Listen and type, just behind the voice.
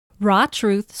Raw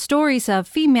Truth Stories of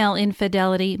Female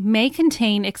Infidelity may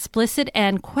contain explicit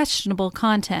and questionable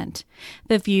content.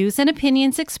 The views and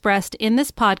opinions expressed in this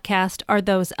podcast are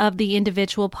those of the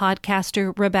individual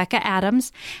podcaster Rebecca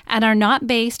Adams and are not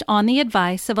based on the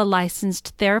advice of a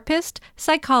licensed therapist,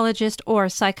 psychologist, or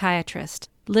psychiatrist.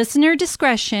 Listener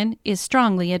discretion is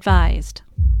strongly advised.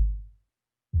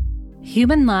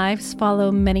 Human lives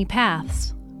follow many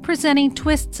paths, presenting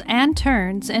twists and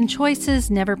turns and choices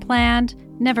never planned,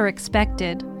 never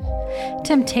expected.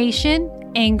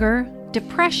 Temptation, anger,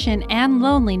 depression, and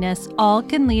loneliness all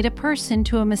can lead a person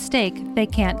to a mistake they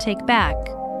can't take back.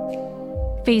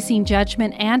 Facing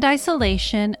judgment and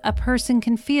isolation, a person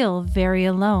can feel very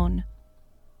alone.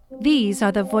 These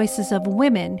are the voices of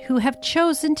women who have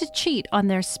chosen to cheat on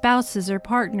their spouses or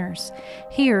partners.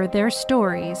 Hear their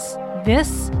stories.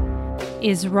 This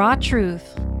is Raw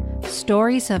Truth,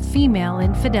 Stories of Female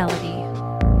Infidelity.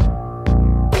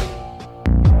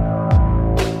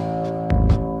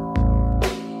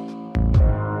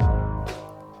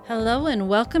 Hello and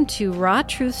welcome to Raw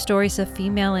Truth Stories of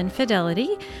Female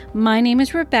Infidelity. My name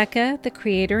is Rebecca, the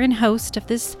creator and host of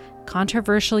this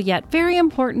controversial yet very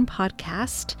important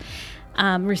podcast.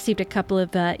 Received a couple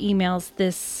of emails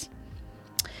this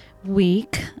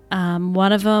week.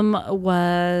 One of them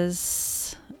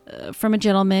was from a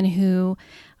gentleman who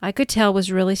I could tell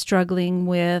was really struggling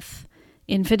with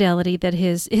infidelity, that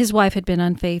his wife had been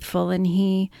unfaithful, and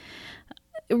he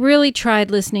really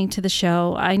tried listening to the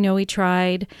show. I know he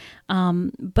tried,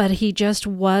 but he just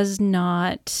was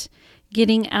not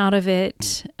getting out of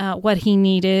it what he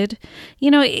needed. You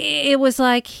know, it was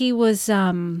like he was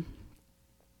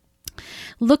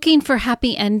looking for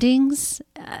happy endings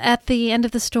at the end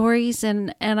of the stories,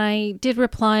 and I did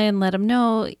reply and let him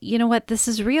know, you know what, this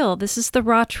is real. This is the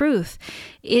raw truth.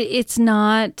 It's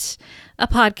not a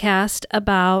podcast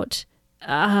about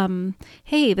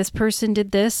hey, this person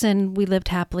did this and we lived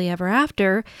happily ever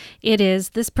after. It is,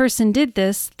 this person did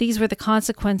this, these were the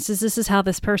consequences, this is how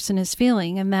this person is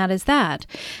feeling, and that is that.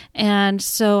 And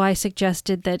so I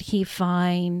suggested that he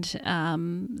find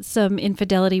some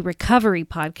infidelity recovery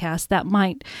podcasts that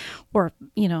might, or,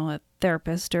 you know, a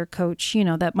therapist or coach, you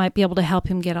know, that might be able to help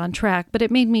him get on track. But it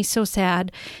made me so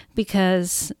sad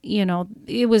because, you know,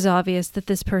 it was obvious that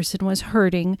this person was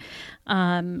hurting.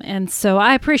 And so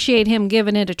I appreciate him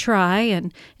giving it a try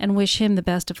and wish him the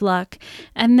best of luck.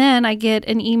 And then I get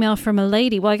an email from a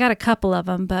lady. Well, I got a couple of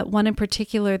them, but one in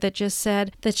particular that just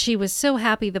said that she was so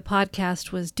happy the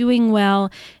podcast was doing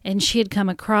well and she had come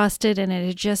across it and it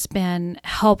had just been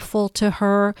helpful to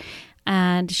her.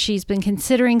 And she's been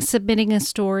considering submitting a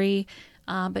story,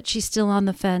 but she's still on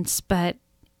the fence. But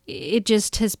it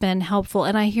just has been helpful.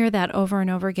 And I hear that over and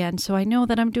over again. So I know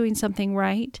that I'm doing something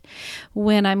right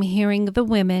when I'm hearing the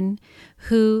women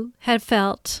who had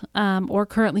felt or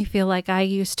currently feel like I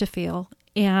used to feel.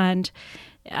 And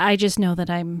I just know that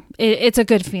it's a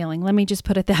good feeling. Let me just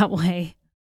put it that way.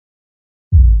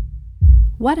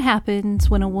 What happens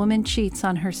when a woman cheats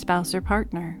on her spouse or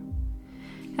partner?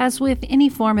 As with any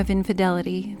form of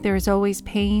infidelity, there is always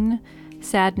pain,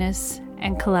 sadness,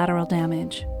 and collateral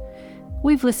damage.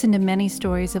 We've listened to many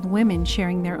stories of women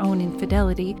sharing their own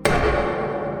infidelity,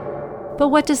 but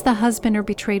what does the husband or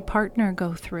betrayed partner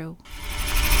go through?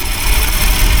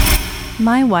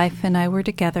 My wife and I were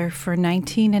together for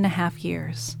 19 and a half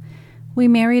years. We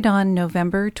married on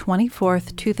November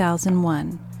 24th,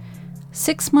 2001.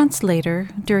 6 months later,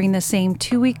 during the same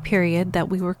 2-week period that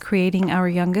we were creating our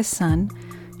youngest son,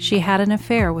 she had an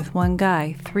affair with one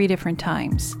guy 3 different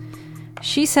times.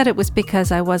 She said it was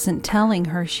because I wasn't telling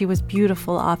her she was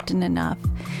beautiful often enough,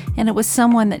 and it was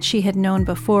someone that she had known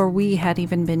before we had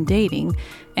even been dating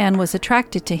and was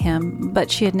attracted to him, but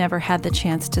she had never had the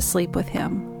chance to sleep with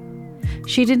him.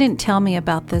 She didn't tell me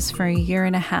about this for 1.5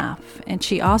 years, and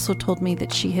she also told me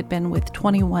that she had been with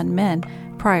 21 men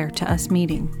prior to us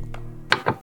meeting.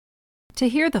 To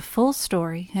hear the full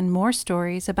story and more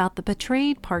stories about the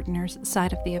betrayed partner's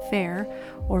side of the affair,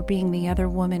 or being the other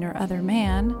woman or other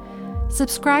man,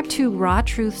 subscribe to Raw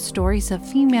Truth Stories of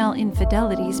Female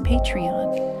Infidelity's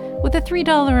Patreon. With a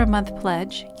 $3 a month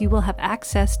pledge, you will have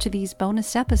access to these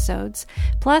bonus episodes,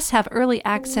 plus have early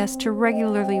access to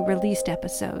regularly released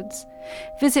episodes.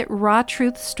 Visit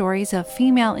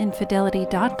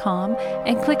rawtruthstoriesoffemaleinfidelity.com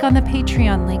and click on the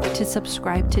Patreon link to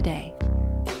subscribe today.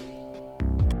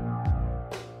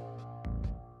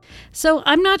 So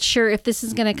I'm not sure if this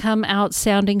is going to come out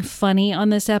sounding funny on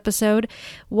this episode.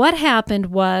 What happened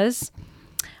was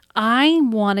I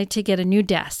wanted to get a new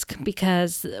desk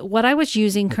because what I was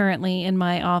using currently in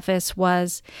my office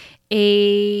was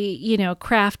a,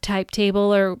 craft type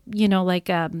table, or, like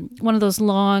one of those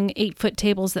long 8-foot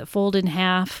tables that fold in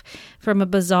half from a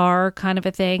bazaar kind of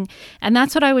a thing. And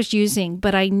that's what I was using.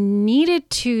 But I needed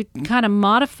to kind of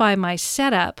modify my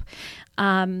setup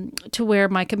to where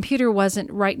my computer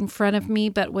wasn't right in front of me,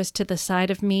 but was to the side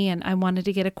of me, and I wanted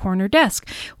to get a corner desk.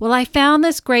 Well, I found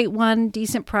this great one,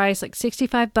 decent price, like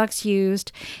 $65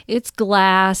 used. It's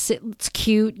glass, it's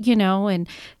cute, and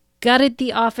gutted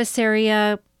the office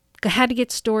area. Had to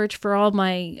get storage for all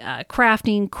my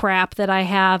crafting crap that I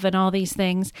have and all these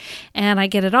things. And I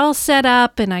get it all set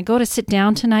up, and I go to sit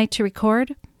down tonight to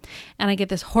record, and I get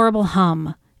this horrible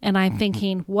hum. And I'm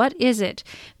thinking, what is it?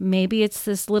 Maybe it's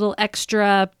this little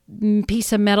extra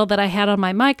piece of metal that I had on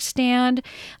my mic stand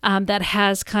that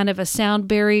has kind of a sound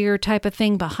barrier type of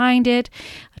thing behind it.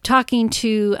 Talking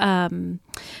to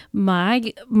my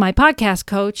podcast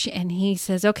coach, and he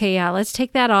says, okay, yeah, let's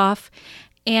take that off.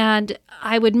 And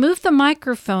I would move the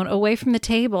microphone away from the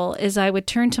table as I would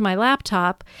turn to my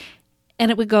laptop,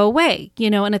 and it would go away,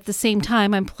 and at the same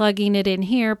time, I'm plugging it in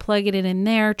here, plugging it in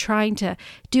there, trying to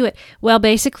do it. Well,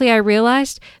 basically, I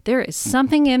realized there is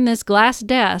something in this glass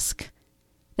desk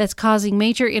that's causing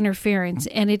major interference,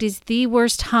 and it is the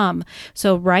worst hum.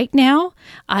 So right now,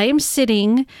 I am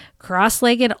sitting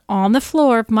cross-legged on the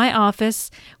floor of my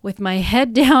office with my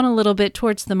head down a little bit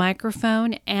towards the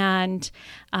microphone and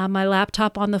my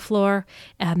laptop on the floor.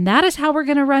 And that is how we're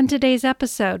going to run today's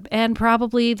episode, and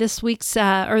probably this week's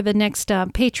or the next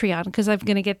Patreon, because I'm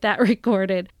going to get that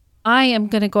recorded. I am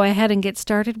going to go ahead and get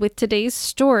started with today's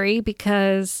story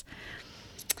because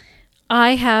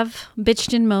I have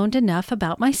bitched and moaned enough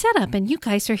about my setup, and you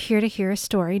guys are here to hear a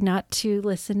story, not to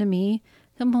listen to me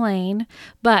complain.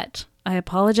 But I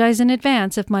apologize in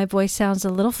advance if my voice sounds a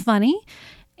little funny,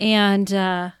 and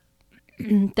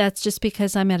that's just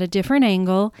because I'm at a different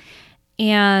angle,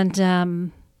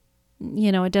 and,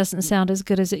 it doesn't sound as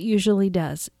good as it usually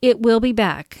does. It will be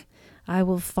back. I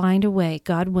will find a way,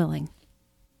 God willing.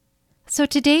 So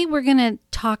today we're going to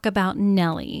talk about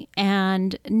Nellie,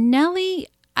 and Nellie,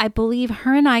 I believe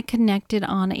her and I connected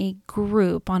on a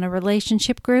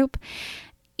relationship group,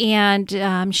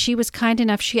 and she was kind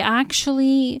enough. She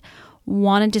actually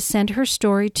wanted to send her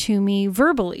story to me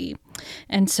verbally,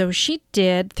 and so she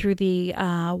did through the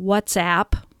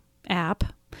WhatsApp app,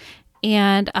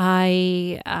 and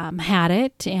I had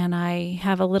it, and I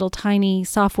have a little tiny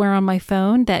software on my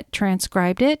phone that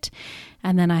transcribed it.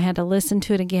 And then I had to listen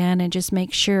to it again and just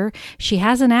make sure. She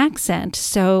has an accent,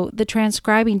 so the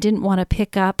transcribing didn't want to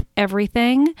pick up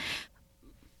everything.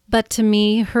 But to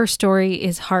me, her story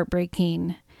is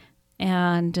heartbreaking.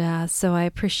 And so I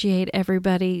appreciate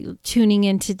everybody tuning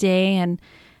in today and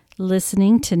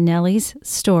listening to Nellie's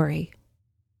story.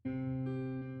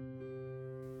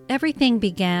 Everything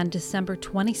began December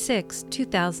 26,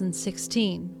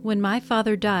 2016, when my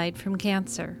father died from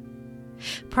cancer.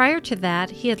 Prior to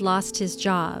that, he had lost his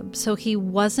job, so he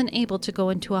wasn't able to go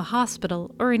into a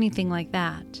hospital or anything like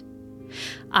that.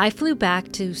 I flew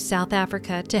back to South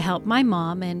Africa to help my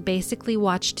mom and basically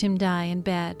watched him die in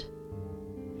bed.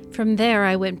 From there,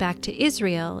 I went back to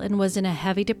Israel and was in a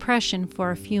heavy depression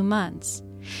for a few months,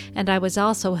 and I was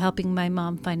also helping my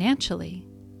mom financially.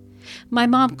 My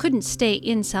mom couldn't stay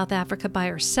in South Africa by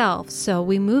herself, so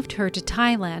we moved her to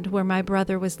Thailand, where my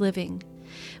brother was living.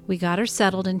 We got her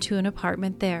settled into an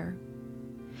apartment there.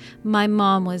 My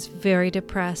mom was very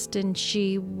depressed, and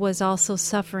she was also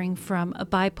suffering from a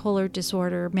bipolar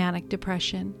disorder, manic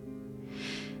depression.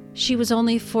 She was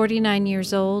only 49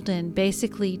 years old and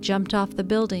basically jumped off the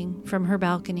building from her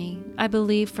balcony, I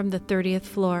believe from the 30th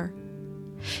floor.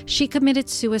 She committed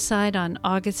suicide on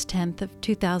August 10th of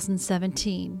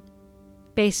 2017.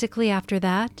 Basically after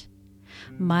that,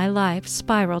 my life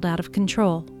spiraled out of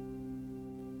control.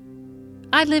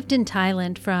 I lived in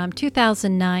Thailand from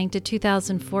 2009 to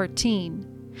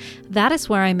 2014. That is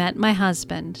where I met my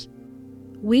husband.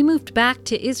 We moved back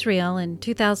to Israel in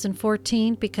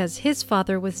 2014 because his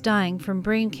father was dying from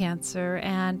brain cancer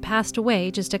and passed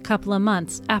away just a couple of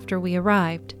months after we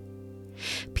arrived.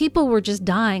 People were just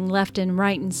dying left and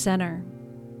right and center.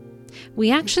 We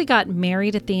actually got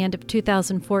married at the end of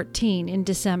 2014 in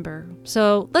December,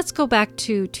 so let's go back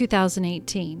to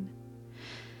 2018.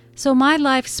 So my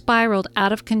life spiraled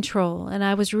out of control, and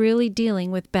I was really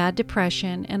dealing with bad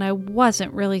depression, and I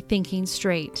wasn't really thinking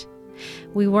straight.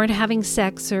 We weren't having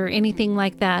sex or anything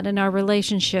like that, and our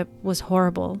relationship was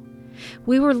horrible.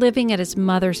 We were living at his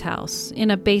mother's house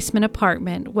in a basement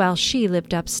apartment while she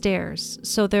lived upstairs,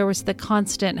 so there was the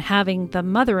constant having the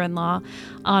mother-in-law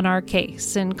on our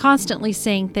case and constantly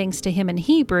saying things to him in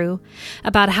Hebrew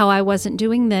about how I wasn't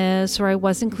doing this or I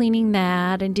wasn't cleaning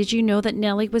that, and did you know that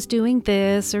Nellie was doing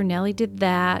this or Nellie did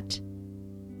that?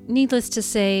 Needless to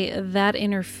say, that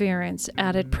interference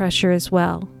added pressure as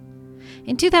well.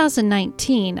 In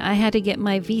 2019, I had to get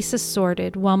my visa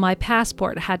sorted while my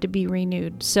passport had to be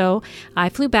renewed, so I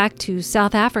flew back to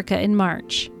South Africa in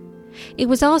March. It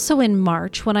was also in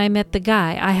March when I met the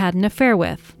guy I had an affair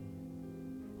with.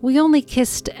 We only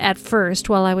kissed at first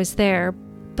while I was there,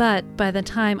 but by the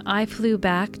time I flew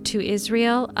back to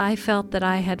Israel, I felt that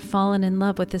I had fallen in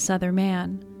love with this other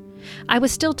man. I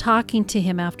was still talking to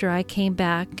him after I came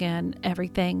back and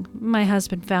everything. My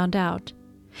husband found out.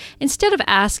 Instead of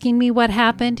asking me what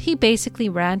happened, he basically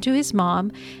ran to his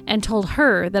mom and told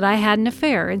her that I had an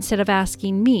affair instead of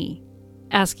asking me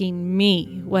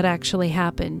what actually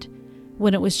happened,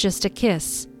 when it was just a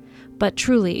kiss. But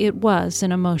truly, it was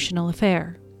an emotional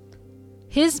affair.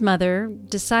 His mother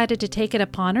decided to take it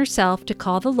upon herself to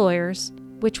call the lawyers,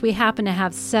 which we happen to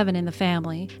have 7 in the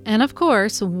family. And of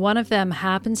course, one of them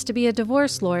happens to be a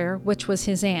divorce lawyer, which was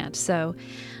his aunt. So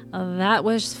that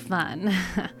was fun.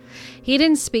 He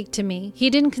didn't speak to me. He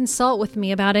didn't consult with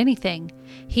me about anything.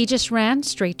 He just ran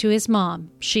straight to his mom.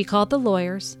 She called the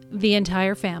lawyers, the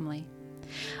entire family.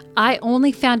 I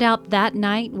only found out that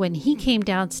night when he came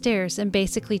downstairs and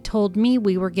basically told me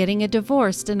we were getting a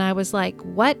divorce. And I was like,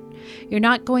 what? You're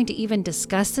not going to even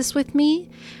discuss this with me?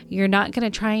 You're not going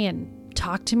to try and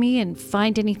talk to me and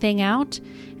find anything out?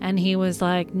 And he was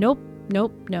like, nope.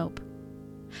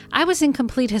 I was in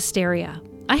complete hysteria.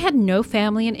 I had no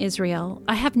family in Israel.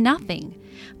 I have nothing.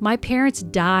 My parents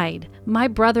died. My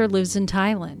brother lives in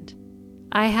Thailand.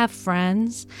 I have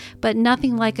friends, but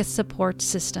nothing like a support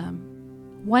system.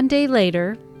 One day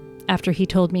later, after he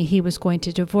told me he was going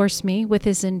to divorce me with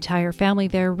his entire family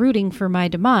there rooting for my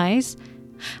demise,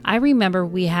 I remember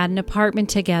we had an apartment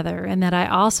together and that I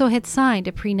also had signed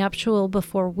a prenuptial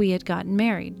before we had gotten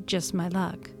married. Just my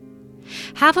luck.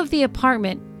 Half of the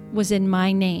apartment was in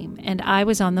my name and I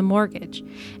was on the mortgage,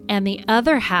 and the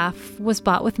other half was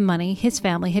bought with money his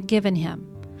family had given him.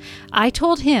 I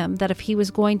told him that if he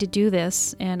was going to do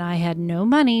this and I had no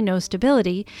money, no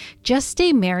stability, just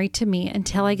stay married to me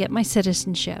until I get my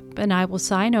citizenship and I will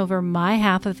sign over my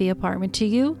half of the apartment to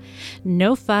you.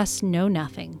 No fuss, no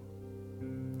nothing.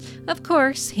 Of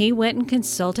course, he went and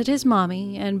consulted his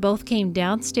mommy, and both came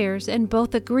downstairs and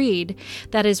both agreed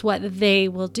that is what they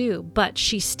will do, but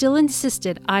she still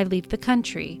insisted I leave the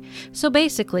country. So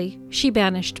basically, she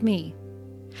banished me.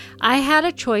 I had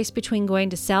a choice between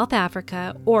going to South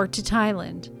Africa or to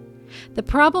Thailand. The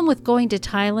problem with going to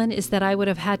Thailand is that I would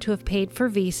have had to have paid for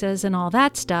visas and all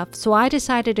that stuff, so I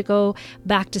decided to go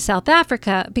back to South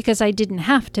Africa because I didn't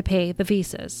have to pay the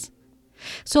visas.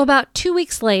 So about 2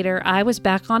 weeks later, I was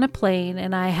back on a plane,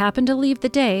 and I happened to leave the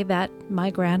day that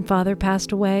my grandfather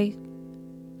passed away.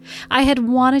 I had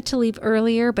wanted to leave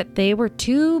earlier, but they were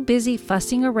too busy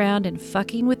fussing around and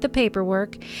fucking with the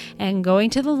paperwork and going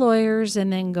to the lawyers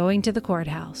and then going to the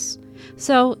courthouse.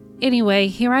 So anyway,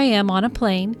 here I am on a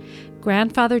plane.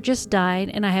 Grandfather just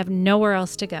died, and I have nowhere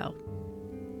else to go.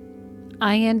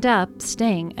 I end up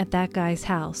staying at that guy's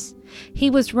house.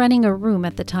 He was renting a room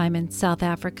at the time in South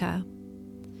Africa.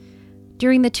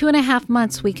 During the 2.5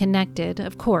 months we connected,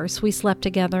 of course, we slept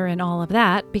together and all of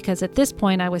that, because at this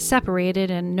point I was separated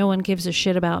and no one gives a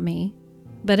shit about me.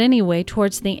 But anyway,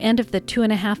 towards the end of the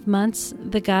 2.5 months,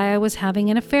 the guy I was having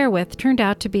an affair with turned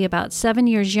out to be about 7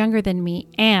 years younger than me,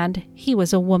 and he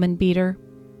was a woman beater.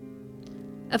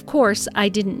 Of course, I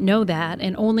didn't know that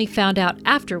and only found out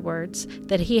afterwards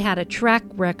that he had a track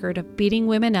record of beating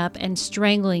women up and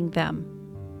strangling them.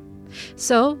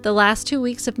 So, the last 2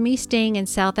 weeks of me staying in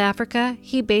South Africa,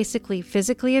 he basically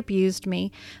physically abused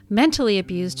me, mentally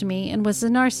abused me, and was a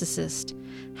narcissist.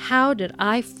 How did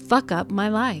I fuck up my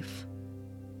life?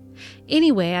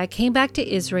 Anyway, I came back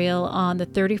to Israel on the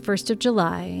 31st of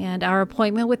July, and our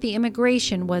appointment with the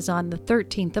immigration was on the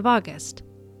 13th of August.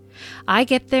 I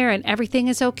get there and everything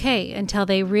is okay until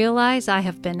they realize I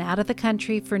have been out of the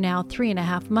country for now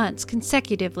 3.5 months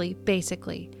consecutively,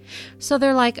 basically. So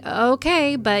they're like,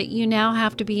 okay, but you now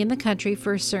have to be in the country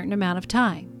for a certain amount of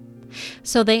time.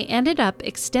 So they ended up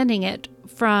extending it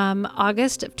from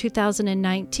August of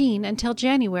 2019 until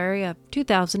January of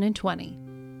 2020.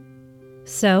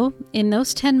 So in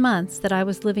those 10 months that I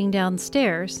was living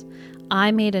downstairs,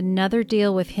 I made another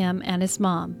deal with him and his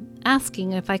mom,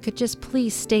 asking if I could just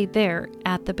please stay there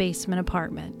at the basement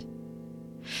apartment.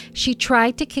 She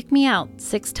tried to kick me out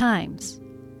 6 times.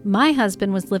 My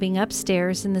husband was living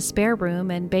upstairs in the spare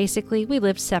room, and basically we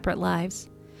lived separate lives.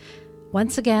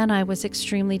 Once again, I was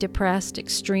extremely depressed,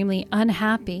 extremely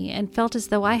unhappy, and felt as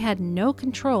though I had no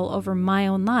control over my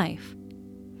own life.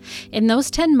 In those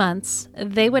 10 months,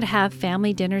 they would have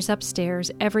family dinners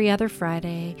upstairs every other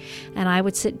Friday, and I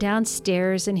would sit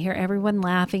downstairs and hear everyone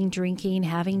laughing, drinking,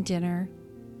 having dinner.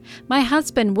 My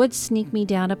husband would sneak me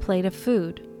down a plate of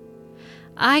food.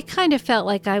 I kind of felt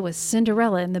like I was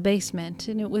Cinderella in the basement,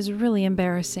 and it was really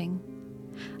embarrassing.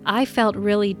 I felt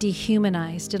really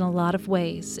dehumanized in a lot of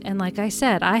ways, and like I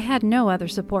said, I had no other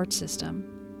support system.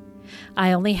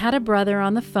 I only had a brother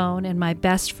on the phone and my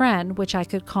best friend, which I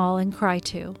could call and cry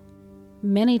to.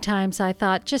 Many times I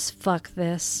thought, just fuck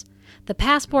this. The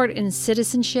passport and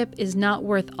citizenship is not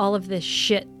worth all of this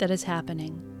shit that is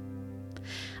happening.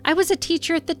 I was a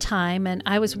teacher at the time, and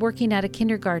I was working at a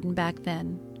kindergarten back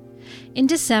then. In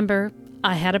December,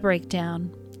 I had a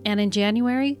breakdown, and in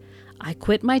January, I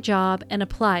quit my job and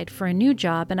applied for a new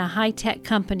job in a high-tech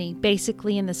company,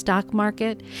 basically in the stock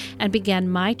market, and began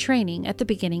my training at the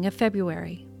beginning of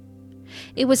February.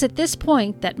 It was at this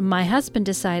point that my husband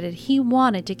decided he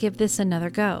wanted to give this another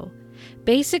go.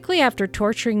 Basically, after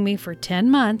torturing me for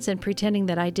 10 months and pretending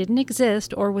that I didn't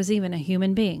exist or was even a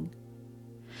human being.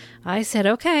 I said,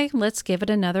 okay, let's give it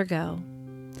another go.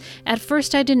 At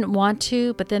first I didn't want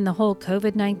to, but then the whole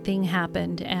COVID-19 thing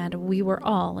happened and we were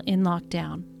all in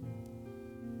lockdown.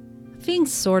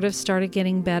 Things sort of started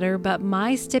getting better, but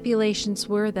my stipulations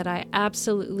were that I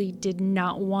absolutely did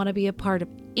not want to be a part of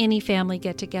any family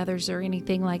get-togethers or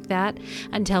anything like that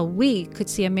until we could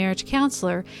see a marriage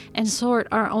counselor and sort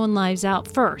our own lives out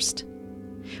first.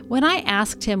 When I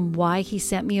asked him why he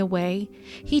sent me away,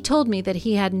 he told me that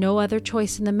he had no other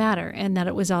choice in the matter and that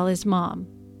it was all his mom.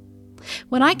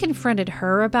 When I confronted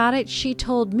her about it, she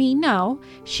told me no,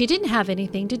 she didn't have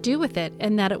anything to do with it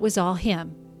and that it was all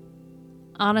him.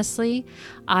 Honestly,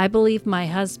 I believe my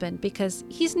husband because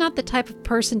he's not the type of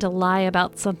person to lie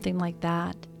about something like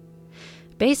that.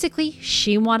 Basically,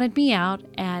 she wanted me out,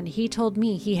 and he told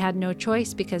me he had no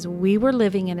choice because we were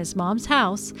living in his mom's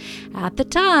house at the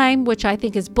time, which I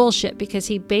think is bullshit because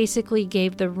he basically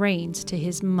gave the reins to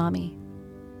his mommy.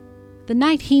 The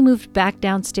night he moved back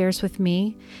downstairs with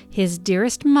me, his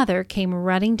dearest mother came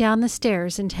running down the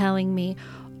stairs and telling me,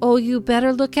 "Oh, you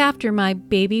better look after my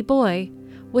baby boy,"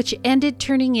 which ended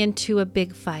turning into a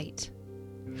big fight.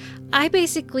 I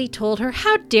basically told her,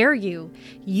 how dare you?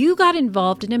 You got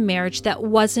involved in a marriage that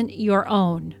wasn't your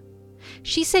own.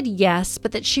 She said yes,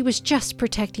 but that she was just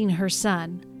protecting her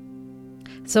son.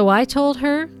 So I told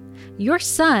her, your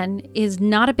son is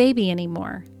not a baby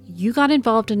anymore. You got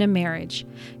involved in a marriage.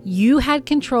 You had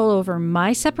control over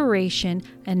my separation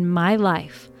and my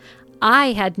life.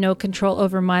 I had no control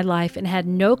over my life and had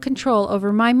no control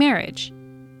over my marriage.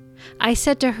 I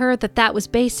said to her that that was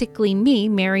basically me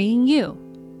marrying you.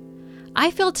 I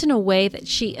felt in a way that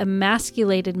she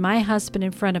emasculated my husband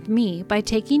in front of me by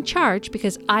taking charge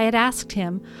because I had asked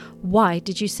him, "Why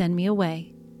did you send me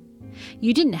away?"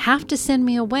 "You didn't have to send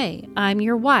me away. I'm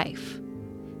your wife."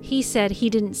 He said he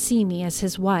didn't see me as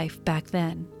his wife back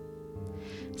then.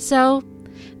 So,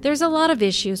 there's a lot of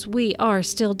issues we are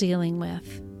still dealing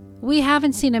with. We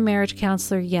haven't seen a marriage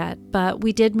counselor yet, but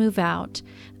we did move out.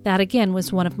 That again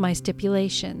was one of my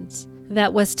stipulations.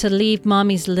 That was to leave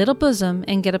Mommy's little bosom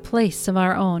and get a place of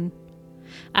our own.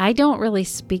 I don't really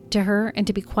speak to her, and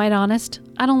to be quite honest,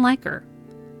 I don't like her.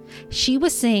 She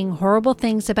was saying horrible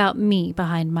things about me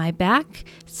behind my back,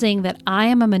 saying that I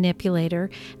am a manipulator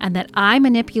and that I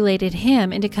manipulated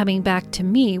him into coming back to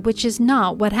me, which is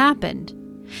not what happened.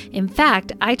 In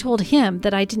fact, I told him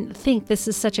that I didn't think this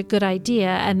is such a good idea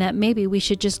and that maybe we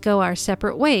should just go our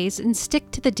separate ways and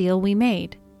stick to the deal we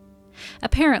made.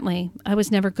 Apparently, I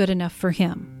was never good enough for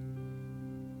him.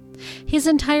 His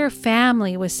entire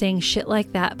family was saying shit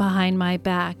like that behind my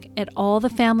back at all the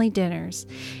family dinners,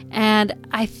 and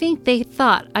I think they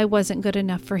thought I wasn't good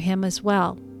enough for him as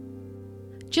well.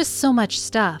 Just so much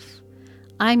stuff.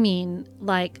 I mean,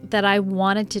 like that I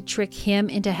wanted to trick him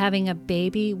into having a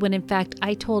baby when in fact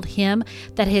I told him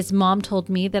that his mom told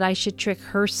me that I should trick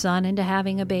her son into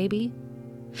having a baby.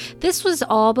 This was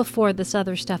all before this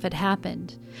other stuff had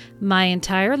happened. My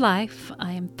entire life,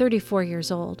 I am 34 years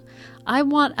old, I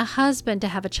want a husband to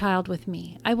have a child with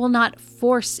me. I will not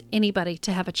force anybody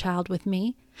to have a child with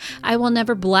me. I will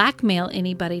never blackmail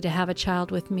anybody to have a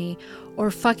child with me or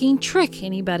fucking trick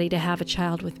anybody to have a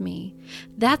child with me.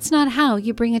 That's not how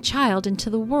you bring a child into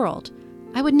the world.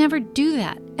 I would never do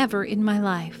that ever in my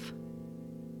life.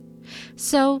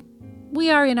 So, we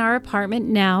are in our apartment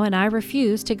now, and I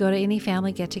refuse to go to any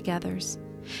family get-togethers.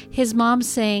 His mom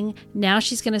saying, now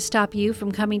she's going to stop you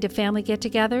from coming to family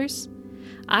get-togethers?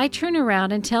 I turn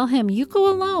around and tell him, you go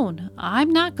alone. I'm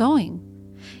not going.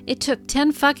 It took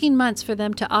 10 fucking months for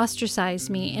them to ostracize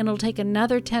me, and it'll take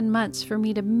another 10 months for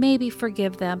me to maybe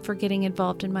forgive them for getting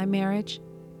involved in my marriage.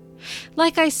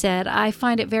 Like I said, I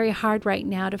find it very hard right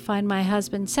now to find my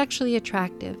husband sexually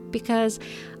attractive because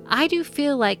I do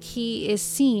feel like he is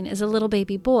seen as a little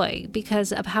baby boy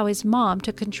because of how his mom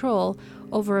took control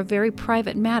over a very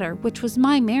private matter, which was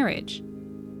my marriage.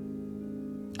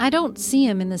 I don't see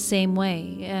him in the same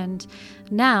way, and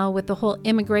now with the whole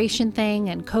immigration thing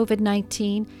and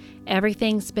COVID-19,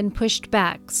 everything's been pushed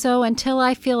back. So until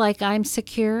I feel like I'm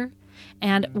secure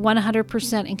and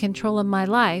 100% in control of my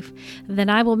life, then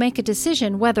I will make a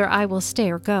decision whether I will stay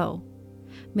or go.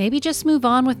 Maybe just move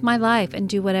on with my life and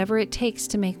do whatever it takes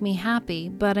to make me happy,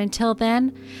 but until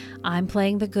then, I'm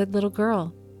playing the good little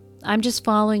girl. I'm just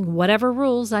following whatever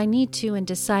rules I need to and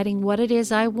deciding what it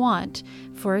is I want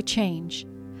for a change.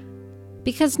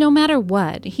 Because no matter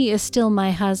what, he is still my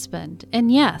husband.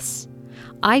 And yes,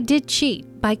 I did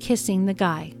cheat by kissing the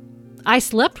guy. I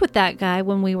slept with that guy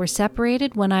when we were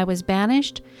separated, when I was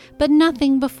banished, but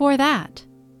nothing before that.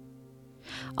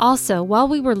 Also, while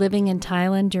we were living in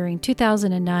Thailand during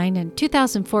 2009 and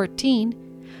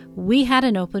 2014, we had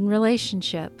an open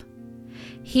relationship.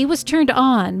 He was turned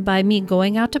on by me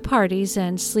going out to parties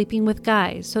and sleeping with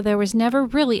guys, so there was never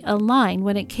really a line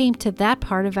when it came to that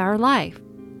part of our life.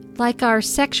 Like our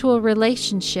sexual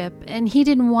relationship, and he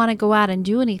didn't want to go out and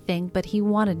do anything, but he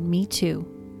wanted me to.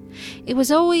 It was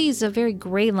always a very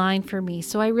gray line for me,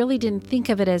 so I really didn't think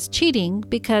of it as cheating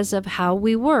because of how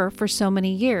we were for so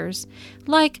many years,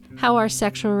 like how our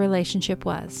sexual relationship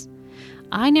was.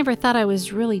 I never thought I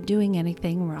was really doing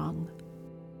anything wrong.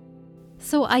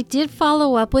 So I did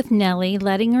follow up with Nellie,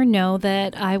 letting her know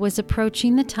that I was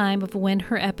approaching the time of when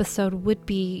her episode would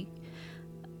be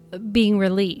being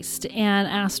released, and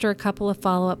asked her a couple of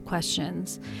follow-up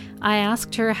questions. I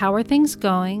asked her, how are things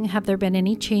going? Have there been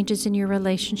any changes in your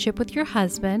relationship with your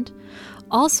husband?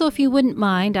 Also, if you wouldn't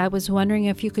mind, I was wondering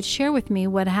if you could share with me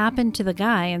what happened to the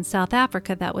guy in South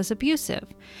Africa that was abusive.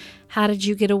 How did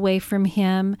you get away from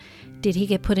him? Did he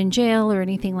get put in jail or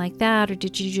anything like that? Or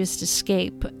did you just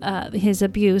escape his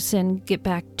abuse and get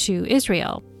back to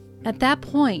Israel? At that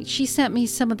point, she sent me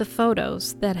some of the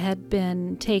photos that had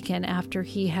been taken after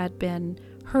he had been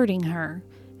hurting her,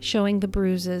 showing the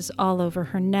bruises all over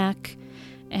her neck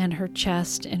and her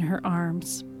chest and her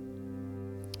arms.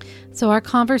 So our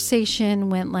conversation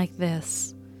went like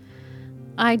this.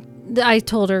 I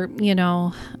told her,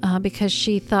 because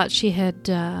she thought she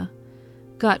had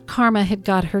karma had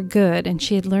got her good and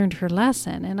she had learned her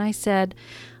lesson. And I said,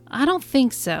 I don't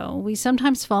think so. We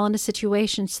sometimes fall into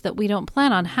situations that we don't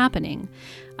plan on happening.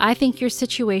 I think your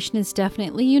situation is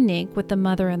definitely unique with the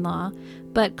mother-in-law,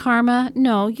 but karma,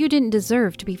 no, you didn't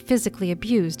deserve to be physically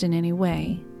abused in any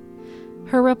way.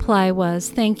 Her reply was,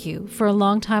 thank you. For a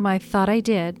long time I thought I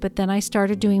did, but then I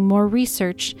started doing more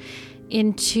research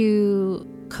into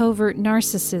covert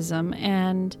narcissism,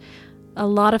 and a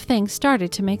lot of things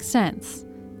started to make sense.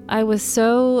 I was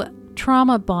so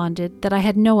trauma bonded that I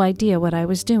had no idea what I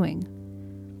was doing.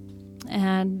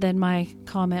 And then my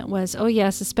comment was, oh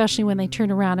yes, especially when they turn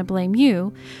around and blame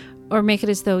you or make it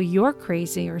as though you're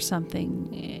crazy or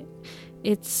something.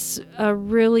 It's a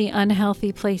really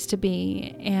unhealthy place to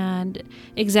be. And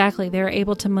exactly, they're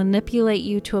able to manipulate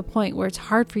you to a point where it's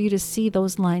hard for you to see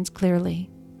those lines clearly.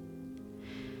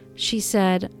 She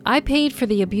said, I paid for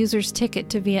the abuser's ticket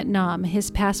to Vietnam,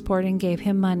 his passport, and gave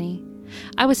him money.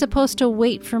 I was supposed to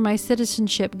wait for my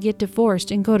citizenship, get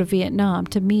divorced, and go to Vietnam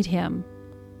to meet him.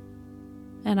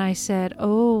 And I said,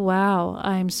 oh, wow,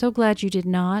 I'm so glad you did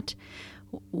not.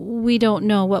 We don't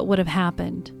know what would have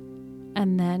happened.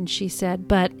 And then she said,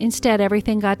 but instead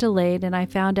everything got delayed, and I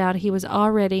found out he was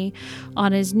already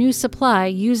on his new supply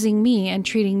using me and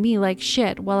treating me like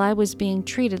shit while I was being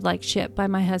treated like shit by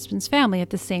my husband's family at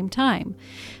the same time.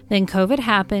 Then COVID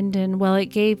happened, and well, it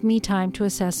gave me time to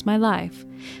assess my life.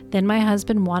 Then my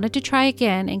husband wanted to try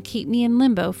again and keep me in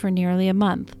limbo for nearly a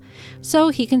month. So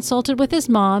he consulted with his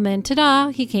mom, and ta-da,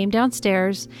 he came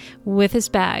downstairs with his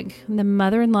bag. And the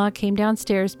mother-in-law came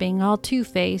downstairs being all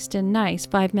two-faced and nice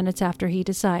 5 minutes after he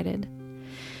decided.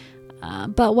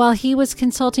 But while he was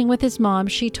consulting with his mom,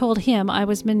 she told him I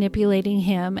was manipulating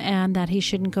him and that he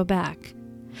shouldn't go back.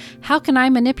 How can I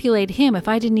manipulate him if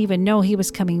I didn't even know he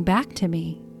was coming back to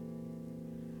me?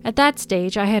 At that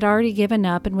stage, I had already given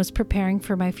up and was preparing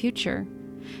for my future.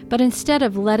 But instead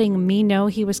of letting me know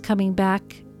he was coming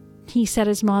back, he set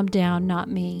his mom down, not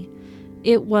me.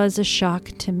 It was a shock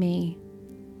to me.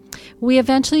 We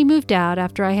eventually moved out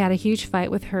after I had a huge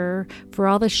fight with her for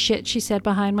all the shit she said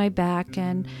behind my back,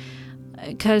 and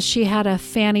because she had a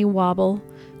fanny wobble,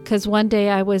 because one day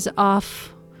I was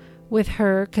off with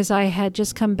her because I had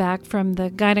just come back from the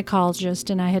gynecologist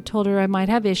and I had told her I might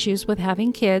have issues with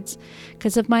having kids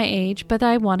because of my age, but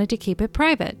I wanted to keep it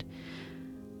private.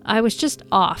 I was just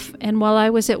off, and while I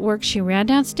was at work, she ran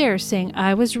downstairs saying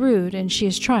I was rude and she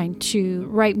is trying to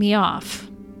write me off.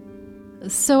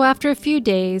 So after a few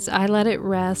days, I let it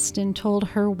rest and told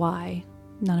her why.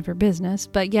 None of her business,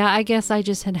 but yeah, I guess I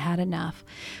just had had enough.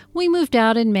 We moved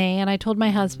out in May, and I told my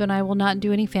husband I will not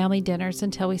do any family dinners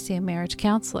until we see a marriage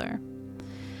counselor.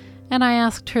 And I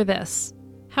asked her this: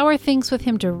 how are things with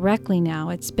him directly now?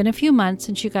 It's been a few months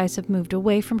since you guys have moved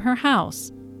away from her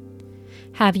house.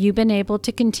 Have you been able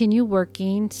to continue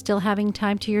working, still having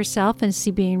time to yourself and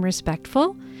still being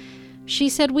respectful? She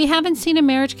said, we haven't seen a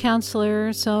marriage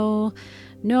counselor, so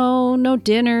no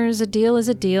dinners. A deal is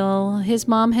a deal. His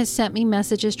mom has sent me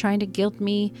messages trying to guilt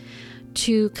me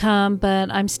to come,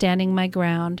 but I'm standing my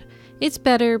ground. It's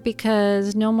better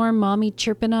because no more mommy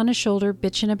chirping on his shoulder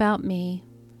bitching about me.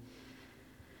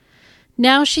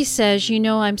 Now she says,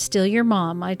 I'm still your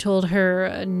mom. I told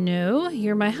her, no,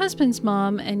 you're my husband's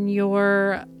mom and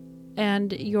your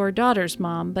daughter's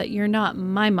mom, but you're not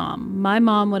my mom. My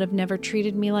mom would have never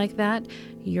treated me like that.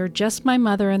 You're just my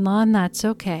mother-in-law, and that's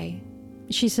okay.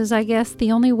 She says, I guess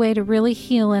the only way to really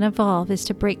heal and evolve is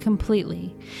to break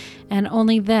completely, and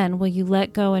only then will you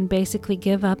let go and basically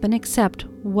give up and accept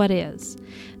what is.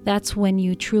 That's when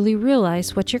you truly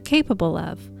realize what you're capable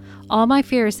of. All my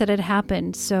fears that had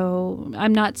happened, so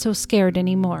I'm not so scared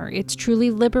anymore. It's truly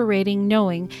liberating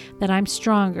knowing that I'm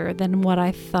stronger than what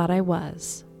I thought I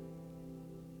was.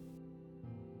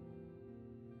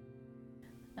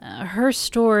 Her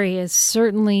story is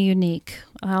certainly unique.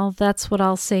 Well, that's what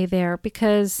I'll say there,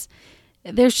 because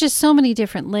there's just so many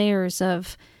different layers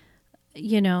of,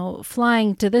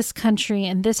 flying to this country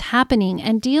and this happening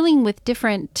and dealing with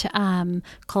different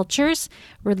cultures,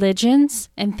 religions,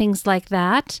 and things like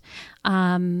that.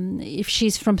 If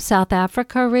she's from South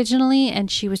Africa originally and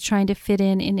she was trying to fit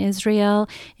in Israel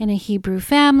in a Hebrew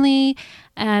family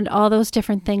and all those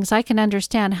different things, I can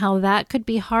understand how that could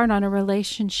be hard on a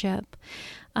relationship.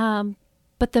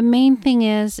 But the main thing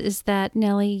is that,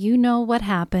 Nellie, you know what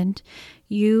happened.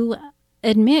 You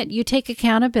admit, you take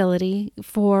accountability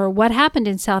for what happened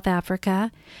in South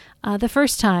Africa the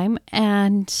first time,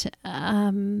 and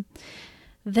then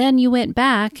you went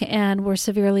back and were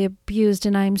severely abused,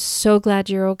 and I'm so glad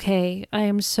you're okay. I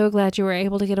am so glad you were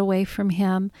able to get away from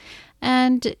him.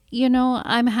 And,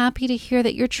 I'm happy to hear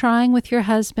that you're trying with your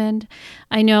husband.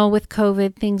 I know with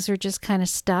COVID, things are just kind of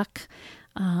stuck.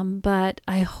 But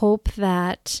I hope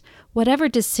that whatever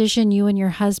decision you and your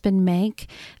husband make,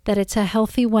 that it's a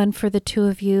healthy one for the two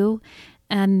of you,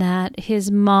 and that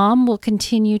his mom will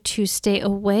continue to stay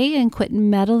away and quit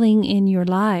meddling in your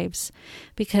lives.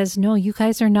 Because no, you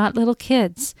guys are not little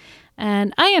kids.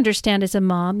 And I understand as a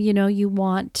mom, you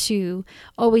want to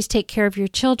always take care of your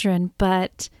children,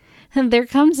 but there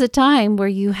comes a time where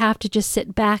you have to just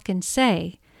sit back and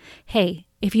say, hey,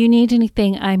 if you need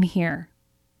anything, I'm here.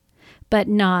 But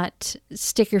not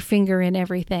stick your finger in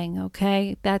everything,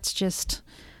 okay? That's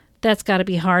got to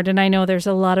be hard. And I know there's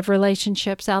a lot of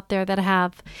relationships out there that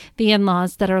have the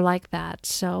in-laws that are like that.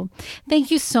 So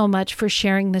thank you so much for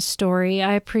sharing this story.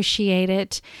 I appreciate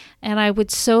it. And I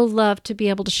would so love to be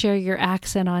able to share your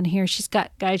accent on here. She's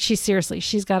got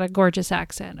a gorgeous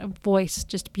accent, a voice,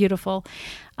 just beautiful.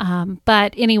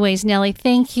 But anyways, Nellie,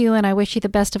 thank you. And I wish you the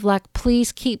best of luck.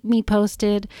 Please keep me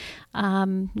posted.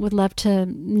 Would love to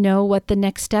know what the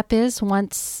next step is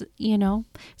once,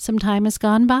 some time has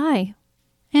gone by.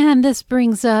 And this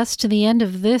brings us to the end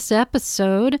of this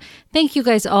episode. Thank you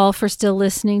guys all for still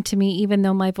listening to me, even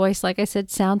though my voice, like I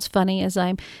said, sounds funny as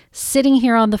I'm sitting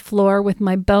here on the floor with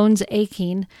my bones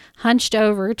aching, hunched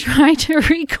over, trying to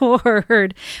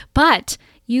record. But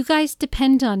you guys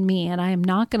depend on me, and I am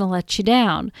not going to let you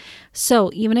down.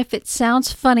 So even if it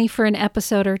sounds funny for an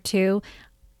episode or two,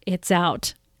 it's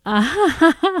out.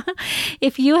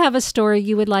 If you have a story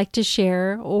you would like to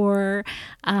share, or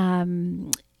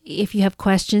if you have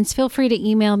questions, feel free to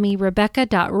email me,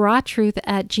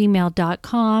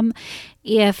 rebecca.rawtruth@gmail.com.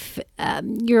 If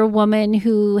you're a woman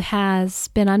who has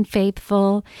been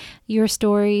unfaithful, your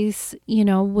stories,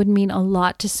 would mean a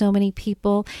lot to so many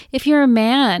people. If you're a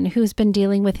man who's been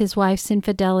dealing with his wife's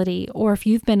infidelity, or if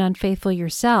you've been unfaithful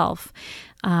yourself,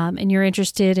 and you're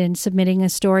interested in submitting a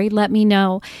story, let me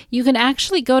know. You can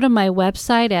actually go to my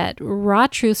website at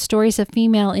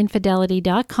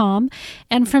rawtruthstoriesofFemaleInfidelity.com,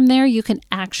 and from there you can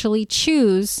actually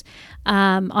choose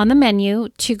on the menu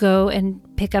to go and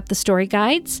pick up the story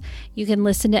guides. You can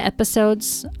listen to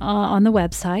episodes on the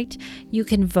website. You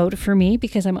can vote for me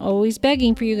because I'm always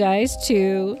begging for you guys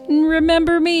to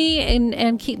remember me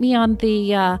and keep me on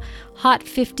the Hot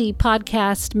 50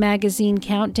 podcast magazine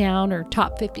countdown, or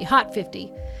Top 50, Hot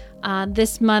 50.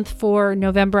 This month for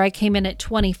November, I came in at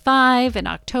 25. In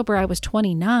October, I was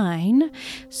 29.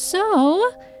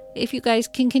 So if you guys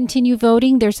can continue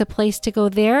voting, there's a place to go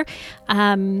there.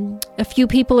 A few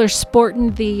people are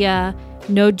sporting the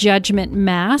No Judgment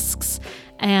masks,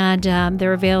 and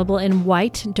they're available in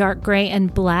white, dark gray,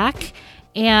 and black.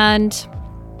 And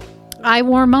I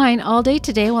wore mine all day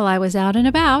today while I was out and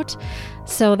about.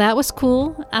 So that was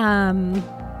cool.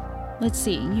 Let's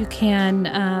see. You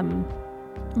can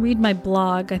read my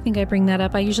blog. I think I bring that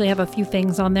up. I usually have a few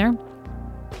things on there.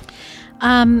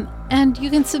 And you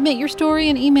can submit your story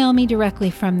and email me directly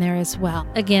from there as well.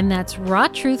 Again, that's Raw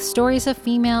Truth Stories of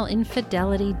Female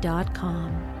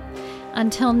Infidelity.com.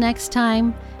 Until next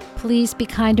time, please be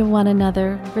kind to one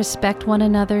another, respect one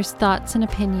another's thoughts and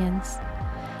opinions,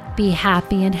 be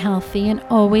happy and healthy, and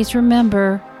always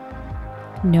remember,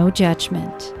 no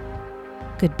judgment.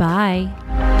 Goodbye.